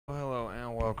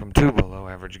Welcome to Below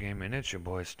Average Gaming. It's your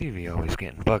boy Stevie, always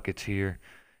getting buckets here.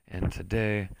 And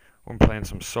today we're playing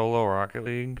some solo Rocket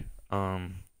League.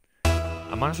 I'm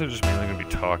honestly just mainly going to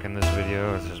be talking this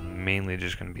video. This is mainly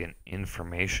just going to be an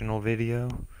informational video.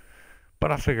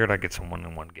 But I figured I'd get some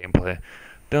one-on-one gameplay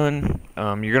done.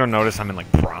 You're going to notice I'm in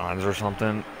like bronze or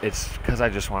something. It's because I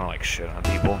just want to like shit on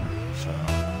people. So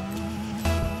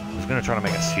I was going to try to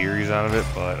make a series out of it,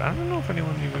 but I don't know if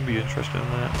anyone's even be interested in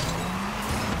that.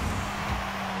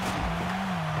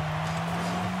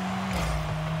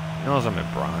 He knows I'm in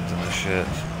bronze in this shit.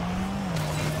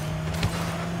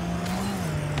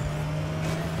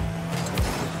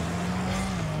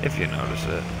 If you notice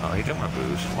it. Oh, he took my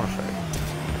boost. What a fake.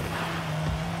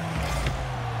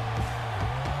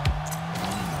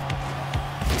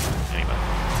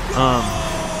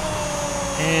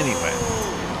 Anyway.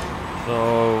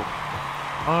 So,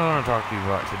 all I want to talk to you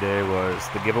about today was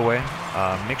the giveaway.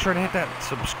 Make sure to hit that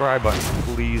subscribe button,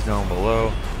 please, down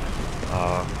below.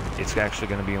 It's actually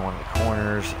going to be in one of the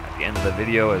corners at the end of the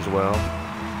video as well.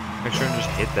 Make sure and just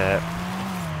hit that.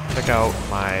 Check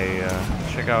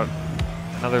out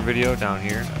another video down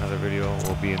here. Another video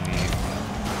will be in the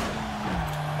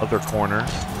other corner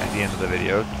at the end of the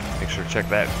video. Make sure to check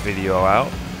that video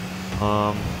out.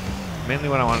 Mainly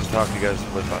what I wanted to talk to you guys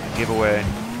was about the giveaway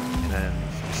and then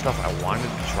some stuff I wanted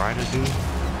to try to do.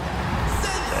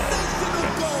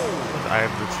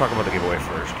 Let's talk about the giveaway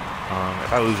first.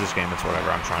 If I lose this game, it's whatever.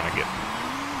 I'm trying to get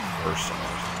first.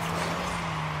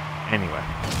 Anyway,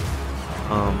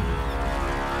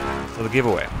 so the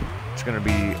giveaway. It's gonna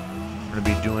be. I'm gonna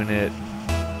be doing it.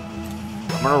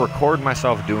 I'm gonna record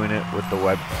myself doing it with the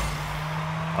web.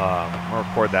 I'm gonna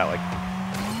record that like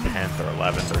 10th or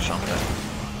 11th or something.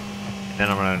 And then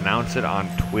I'm gonna announce it on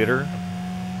Twitter,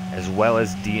 as well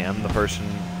as DM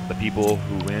the people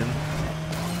who win.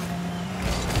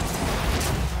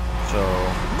 So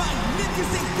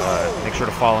make sure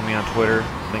to follow me on Twitter.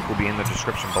 Link will be in the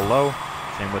description below.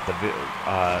 Same with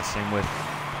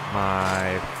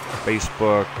my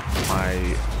Facebook.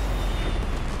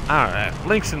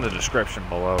 Links in the description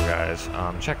below, guys.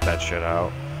 Check that shit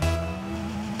out.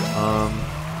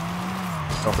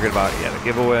 Don't forget about the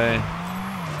giveaway.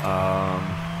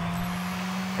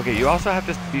 Okay, you also have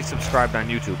to be subscribed on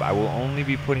YouTube. I will only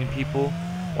be putting people.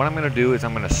 What I'm going to do is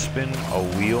I'm going to spin a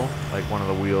wheel, like one of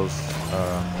the wheels,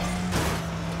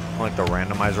 like the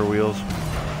randomizer wheels.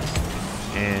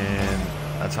 And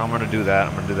that's how I'm going to do that.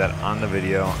 I'm going to do that on the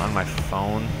video, on my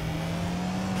phone.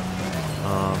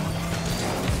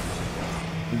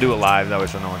 Do it live, that way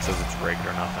so no one says it's rigged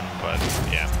or nothing, but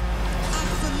yeah.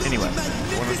 Anyway,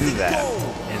 we're going to do that.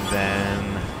 And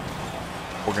then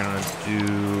we're going to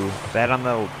do that on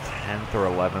the 10th or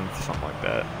 11th, something like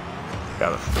that.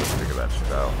 Gotta still figure that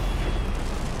shit out.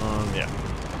 Yeah.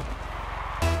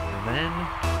 And then,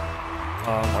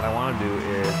 what I want to do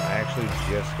is, I actually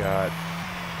just got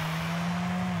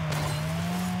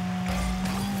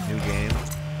a new game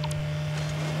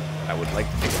I would like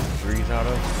to take a series out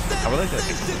of. I would like to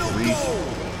take a series.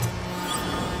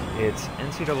 It's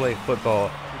NCAA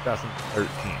Football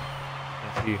 2013.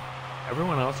 And see,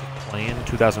 everyone else is playing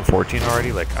 2014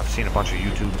 already. Like, I've seen a bunch of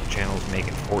YouTube channels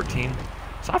making 14.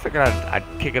 So I figured I'd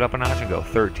kick it up a notch and go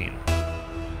 13. You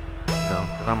know,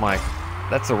 because I'm like,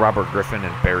 that's the Robert Griffin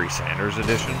and Barry Sanders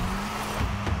edition.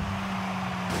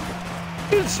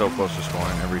 He's so close to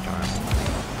scoring every time.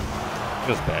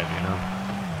 Just bad, you know.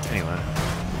 Anyway.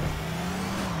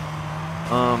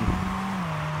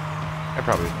 I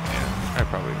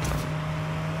probably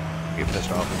get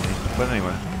pissed off with me. But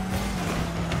anyway.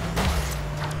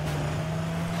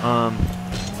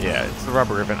 Yeah, it's the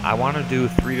Robert Griffin. I want to do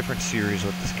 3 different series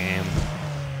with this game.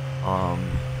 I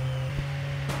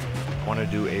want to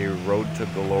do a Road to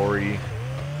Glory,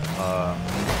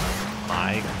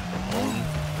 my own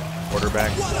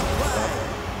quarterback stuff.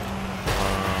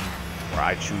 Where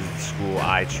I choose the school,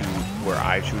 where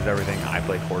I choose everything. I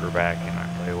play quarterback and I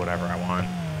play whatever I want.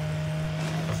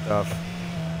 Stuff.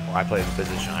 Or I play the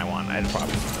position I want. I'd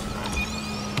probably do that.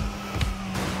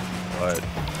 But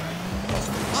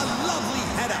a lovely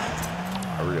head out.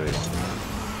 I really don't.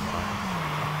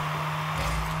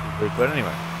 But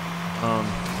anyway,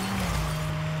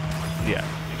 yeah.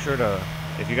 Make sure to,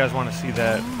 if you guys want to see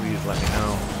that, please let me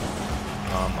know.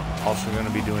 I'm also going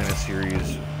to be doing a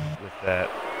series with that,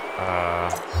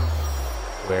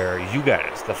 where you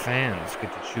guys, the fans,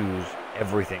 get to choose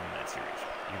everything in that series.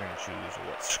 You're going to choose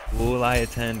what school I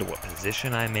attend, what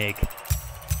position I make.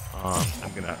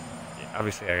 I'm going to.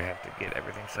 Obviously, I have to get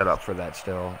everything set up for that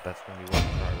still. That's going to be work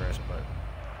in progress, but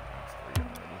that's 3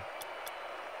 already.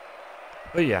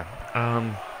 But yeah,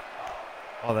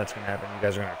 all that's going to happen. You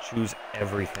guys are going to choose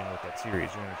everything with that series.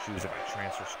 You're going to choose if I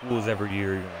transfer schools every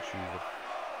year. You're going to choose if,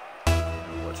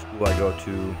 what school I go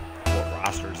to, what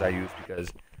rosters I use,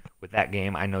 because with that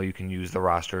game, I know you can use the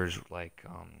rosters like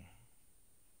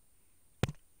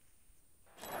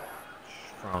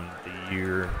from the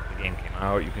year the game came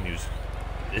out. You can use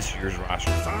this year's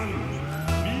rosters.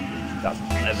 2011,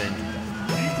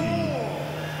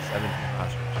 2017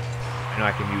 rosters. I know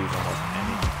I can use almost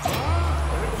any.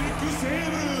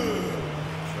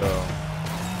 So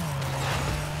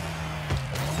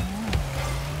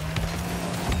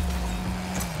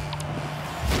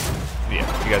yeah,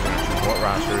 you guys are gonna choose what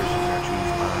rosters. You're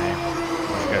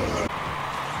gonna choose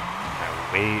my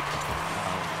weight,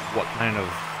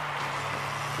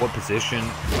 what position,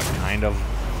 what kind of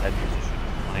head position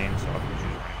I'm playing. So if you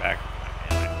choose my back,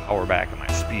 and my power back, and my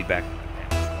speed back, and my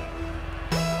damage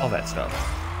back, all that stuff.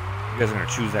 You guys are gonna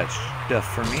choose that stuff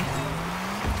for me.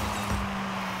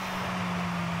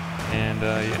 And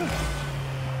yeah,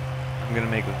 I'm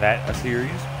gonna make that a series,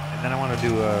 and then I want to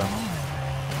do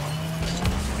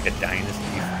like a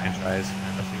dynasty franchise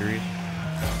kind of series,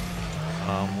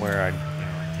 where I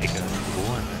take a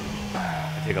school and then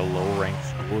I take a low-ranked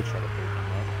school, try to build them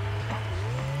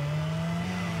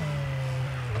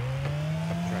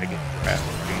up, try to get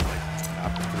drafted, like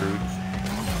top recruits,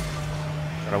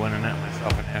 try to win a net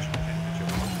myself a national championship.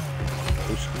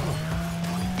 Go school.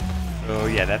 So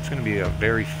yeah, that's going to be a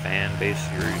very fan-based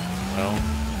series as well.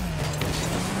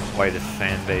 Quite as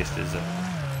fan-based as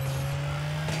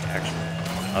actual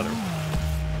other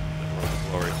Road to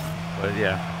Glory. But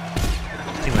yeah.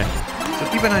 Anyway, so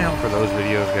keep an eye out for those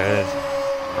videos, guys.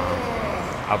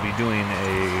 I'll be doing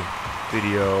a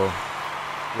video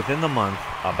within the month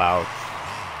about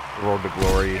the Road to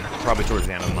Glory. Probably towards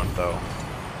the end of the month, though.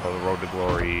 So the Road to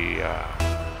Glory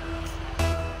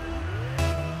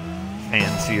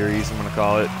fan series, I'm gonna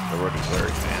call it the Road to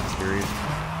Glory fan series.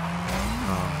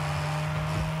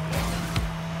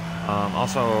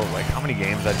 Also, like how many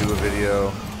games I do a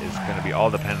video is gonna be all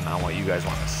dependent on what you guys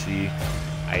want to see.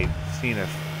 I'm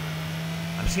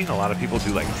seeing a lot of people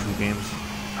do like 2 games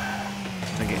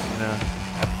in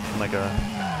like a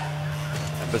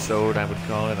episode, I would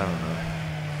call it. I don't know,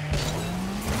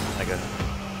 like a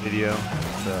video.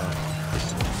 So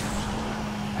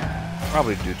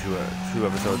probably do two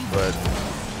episodes, but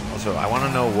also I want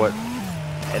to know what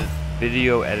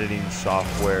video editing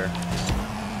software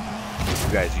you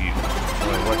guys use. So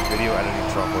like, what video editing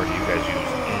software do you guys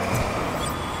use? And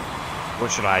what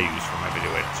should I use for my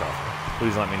video editing software?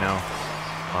 Please let me know.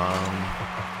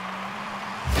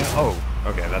 Oh,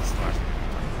 okay, that's the last thing.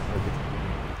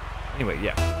 Anyway,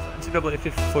 yeah, NCAA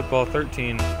Football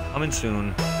 13 coming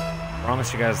soon.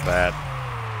 Promise you guys that.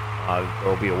 There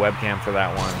will be a webcam for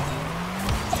that one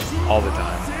all the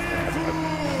time.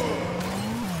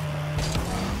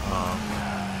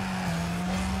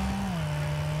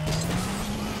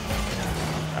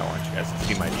 I want you guys to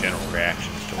see my general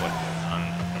reactions to what goes on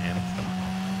and stuff.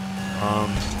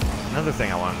 Another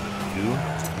thing I wanted to do,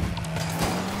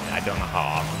 and I don't know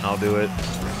how often I'll do it,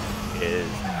 is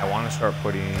I want to start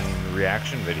putting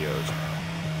reaction videos.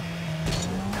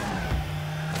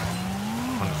 I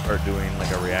want to start doing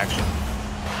like a reaction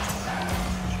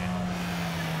channel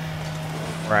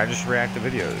where I just react to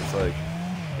videos. Like,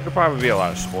 it'll probably be a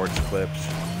lot of sports clips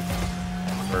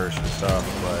first and stuff,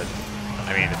 but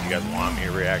I mean, if you guys want me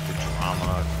to react to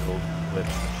drama, filled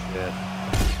clips and shit, I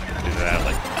can do that.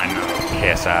 Like, I know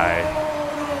KSI,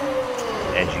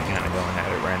 Edgy kind of going at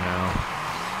it right now.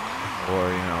 Or,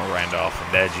 you know, Randolph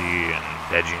and Deji and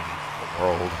the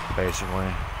world, basically.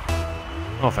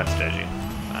 No offense, Deji.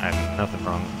 I have nothing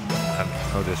wrong. I have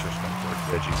no disrespect towards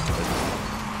Deji. But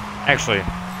actually,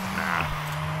 nah.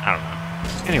 I don't know.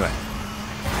 Anyway.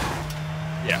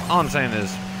 Yeah, all I'm saying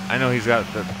is, I know he's got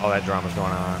all that drama's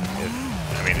going on.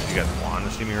 If you guys want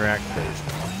to see me react, because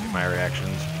my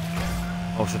reactions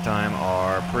most of the time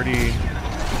are pretty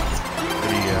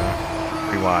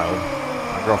wild.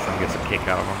 My girlfriend gets a kick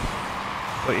out of them.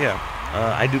 But yeah,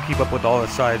 I do keep up with all the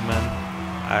sidemen.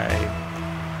 I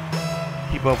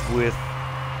keep up with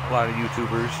a lot of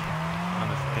YouTubers,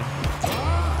 honestly.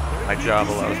 My job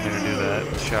allows me to do that.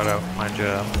 Shout out my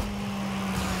job.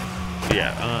 But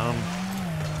yeah, I'm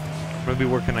going to be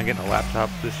working on getting a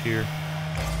laptop this year.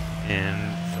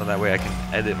 And so that way I can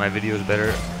edit my videos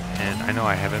better. And I know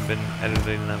I haven't been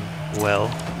editing them well.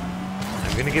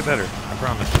 I'm going to get better, I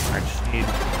promise. I just need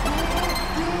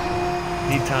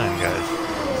time, guys.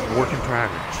 It's a work in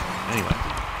progress. Anyway,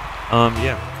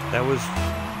 yeah, that was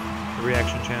the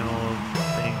reaction channel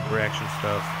thing, reaction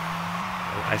stuff.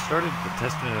 I started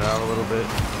testing it out a little bit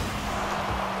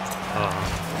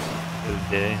the other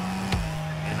day.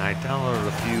 and I downloaded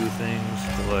a few things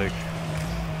to like.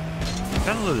 I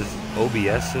downloaded this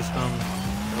OBS system,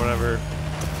 whatever,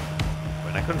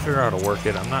 but I couldn't figure out how to work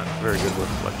it. I'm not very good with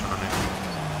electronics,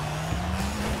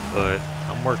 but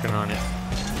I'm working on it.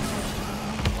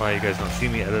 That's why you guys don't see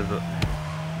me edit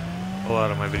a lot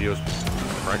of my videos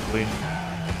correctly.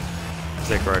 I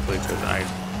say correctly because I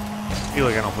feel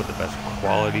like I don't put the best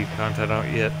quality content out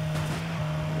yet.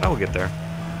 I will get there.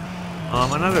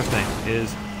 Another thing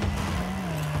is,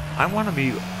 I want to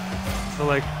be, so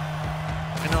like,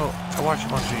 I know I watch a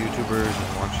bunch of YouTubers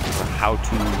and watch how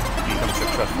to become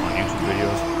successful on YouTube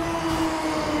videos,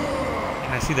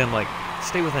 and I see them like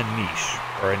stay with a niche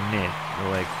or a niche. They're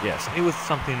like, yeah, stay with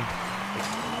something,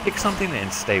 like, pick something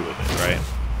and stay with it, right?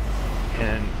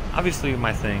 And obviously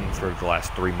my thing for the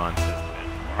last 3 months has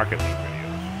been Rocket League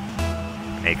videos.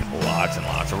 I make lots and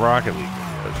lots of Rocket League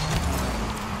videos.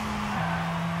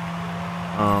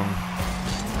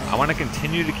 I want to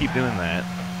continue to keep doing that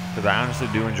because I honestly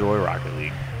do enjoy Rocket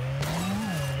League.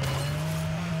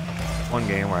 It's one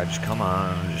game where I just come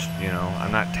on and just, you know,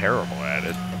 I'm not terrible at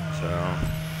it, so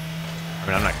I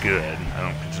mean, I'm not good. I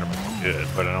don't consider myself good,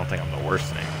 but I don't think I'm the worst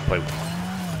thing. I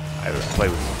play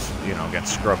with, you know,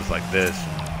 against scrubs like this.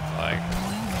 It's like,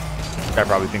 this guy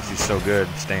probably thinks he's so good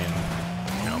staying,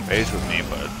 you know, base with me,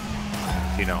 but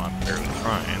you know, I'm barely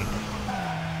trying.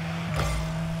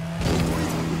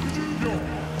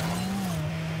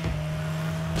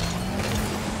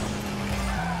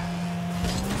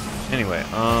 Anyway,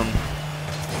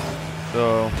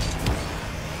 so, what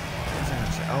was I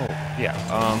gonna say? Oh, yeah,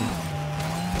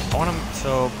 I want to,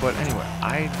 so, but anyway,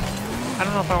 I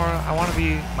don't know if I want to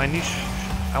be, my niche,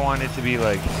 I want it to be,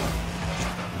 like,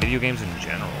 video games in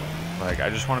general. Like, I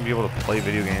just want to be able to play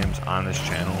video games on this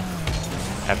channel,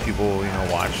 have people, you know,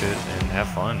 watch it, and have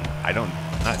fun. I'm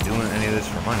not doing any of this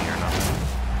for money or nothing.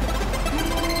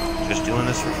 Just doing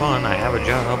this for fun. I have a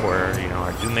job where, you know,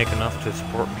 I do make enough to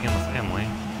support me and the family.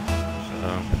 So,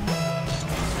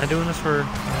 not doing this for, you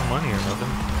know, money or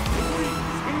nothing.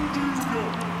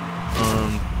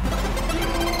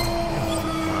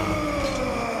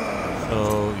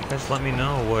 So you guys let me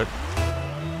know what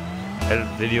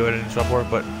video editing software,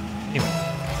 but anyway,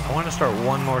 I want to start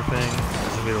one more thing.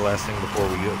 This will be the last thing before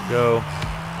we go.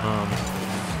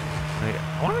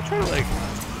 I want to try to like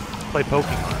play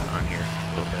Pokemon on here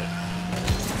a little bit.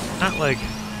 Not like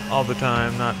all the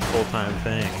time, not full-time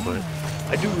thing, but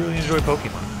I do really enjoy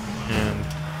Pokemon, and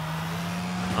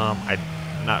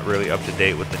I'm not really up to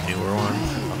date with the newer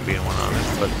ones, if I'm being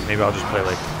honest, but maybe I'll just play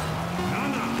like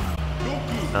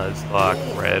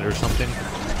Nuzlocke Red or something.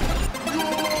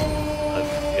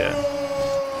 Yeah.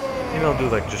 Maybe I'll do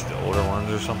like just the older ones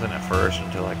or something at first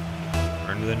until I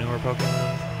learn to the newer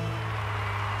Pokemon.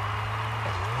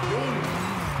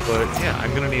 But yeah,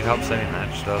 I'm gonna need help setting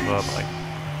that stuff up. Like,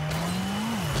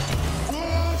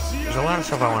 there's a lot of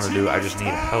stuff I want to do. I just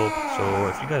need help. So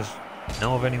if you guys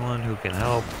know of anyone who can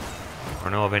help, or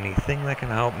know of anything that can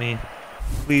help me,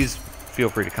 please feel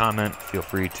free to comment. Feel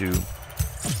free to,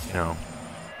 you know,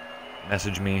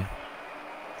 message me.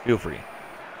 Feel free.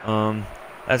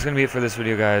 That's gonna be it for this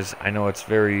video, guys. I know it's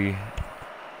very,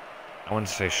 I wouldn't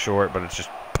say short, but it's just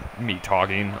me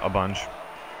talking a bunch.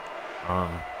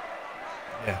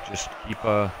 Yeah, just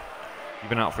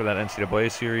keeping out for that NCAA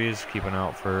series, keeping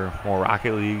out for more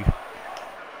Rocket League.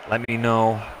 Let me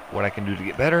know what I can do to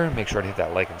get better. Make sure to hit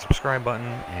that like and subscribe button,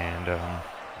 and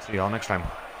see y'all next time.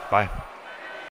 Bye.